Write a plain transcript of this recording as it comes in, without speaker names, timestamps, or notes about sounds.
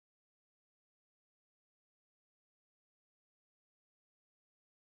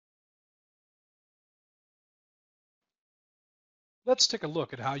Let's take a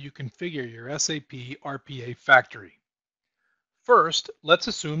look at how you configure your SAP RPA factory. First, let's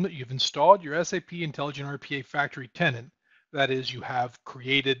assume that you've installed your SAP Intelligent RPA factory tenant. That is, you have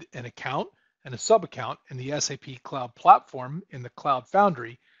created an account and a sub-account in the SAP Cloud Platform in the Cloud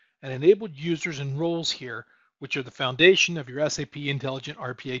Foundry and enabled users and roles here, which are the foundation of your SAP Intelligent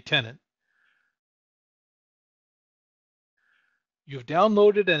RPA tenant. You've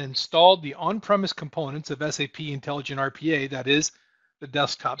downloaded and installed the on-premise components of SAP Intelligent RPA, that is, the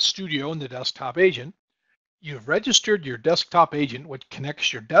Desktop Studio and the Desktop Agent. You've registered your Desktop Agent, which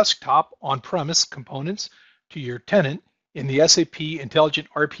connects your desktop on-premise components to your tenant in the SAP Intelligent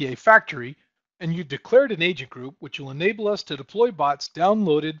RPA factory, and you've declared an agent group, which will enable us to deploy bots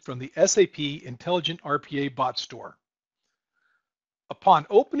downloaded from the SAP Intelligent RPA bot store. Upon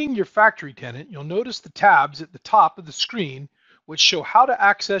opening your factory tenant, you'll notice the tabs at the top of the screen which show how to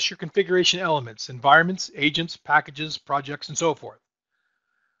access your configuration elements, environments, agents, packages, projects, and so forth.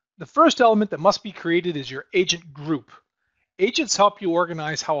 The first element that must be created is your agent group. Agents help you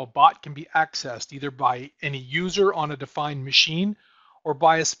organize how a bot can be accessed, either by any user on a defined machine or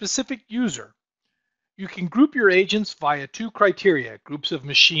by a specific user. You can group your agents via two criteria, groups of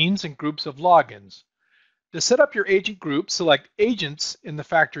machines and groups of logins. To set up your agent group, select Agents in the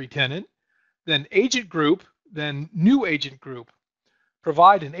factory tenant, then Agent Group, then New Agent Group.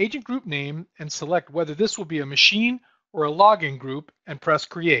 Provide an agent group name and select whether this will be a machine or a login group and press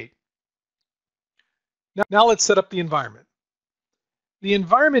Create. Now let's set up the environment. The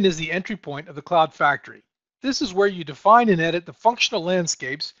environment is the entry point of the Cloud Factory. This is where you define and edit the functional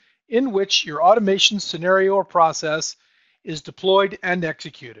landscapes in which your automation scenario or process is deployed and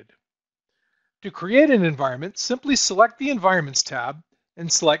executed. To create an environment, simply select the Environments tab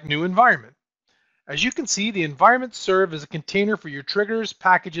and select New Environment. As you can see, the environments serve as a container for your triggers,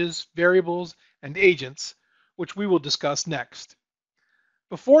 packages, variables, and agents, which we will discuss next.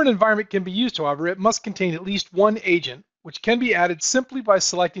 Before an environment can be used, however, it must contain at least one agent, which can be added simply by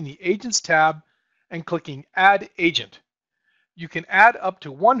selecting the Agents tab and clicking Add Agent. You can add up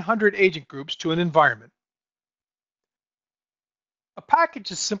to 100 agent groups to an environment. A package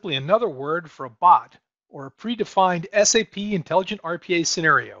is simply another word for a bot or a predefined SAP Intelligent RPA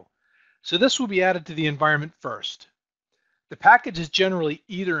scenario, so this will be added to the environment first. The package is generally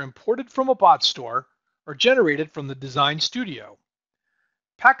either imported from a bot store or generated from the Design Studio.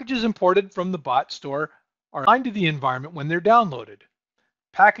 Packages imported from the bot store are assigned to the environment when they're downloaded.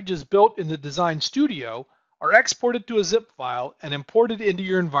 Packages built in the Design Studio are exported to a zip file and imported into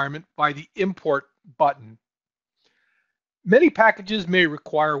your environment by the Import button. Many packages may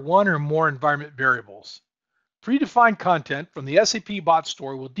require one or more environment variables. Predefined content from the SAP Bot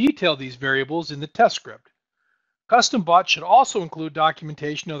Store will detail these variables in the test script. Custom bots should also include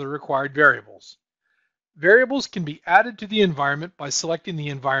documentation of the required variables. Variables can be added to the environment by selecting the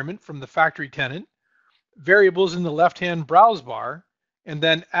environment from the factory tenant, variables in the left-hand browse bar, and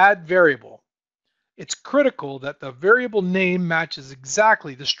then Add Variable. It's critical that the variable name matches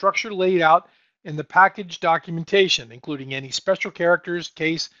exactly the structure laid out in the package documentation, including any special characters,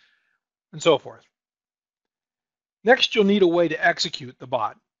 case, and so forth. Next, you'll need a way to execute the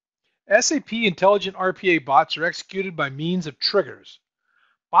bot. SAP Intelligent RPA bots are executed by means of triggers.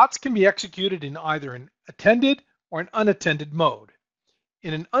 Bots can be executed in either an attended or an unattended mode.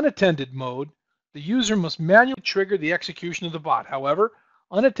 In an unattended mode, the user must manually trigger the execution of the bot. However,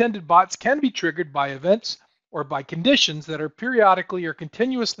 unattended bots can be triggered by events or by conditions that are periodically or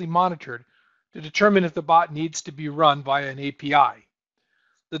continuously monitored to determine if the bot needs to be run via an API.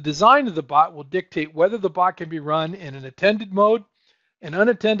 The design of the bot will dictate whether the bot can be run in an attended mode, an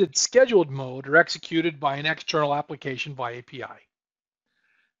unattended scheduled mode, or executed by an external application by API.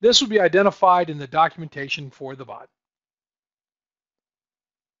 This will be identified in the documentation for the bot.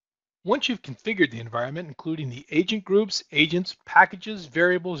 Once you've configured the environment, including the agent groups, agents, packages,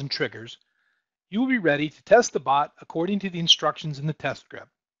 variables, and triggers, you will be ready to test the bot according to the instructions in the test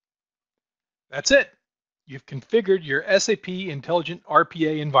script. That's it. You've configured your SAP Intelligent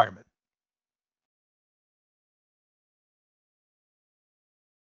RPA environment.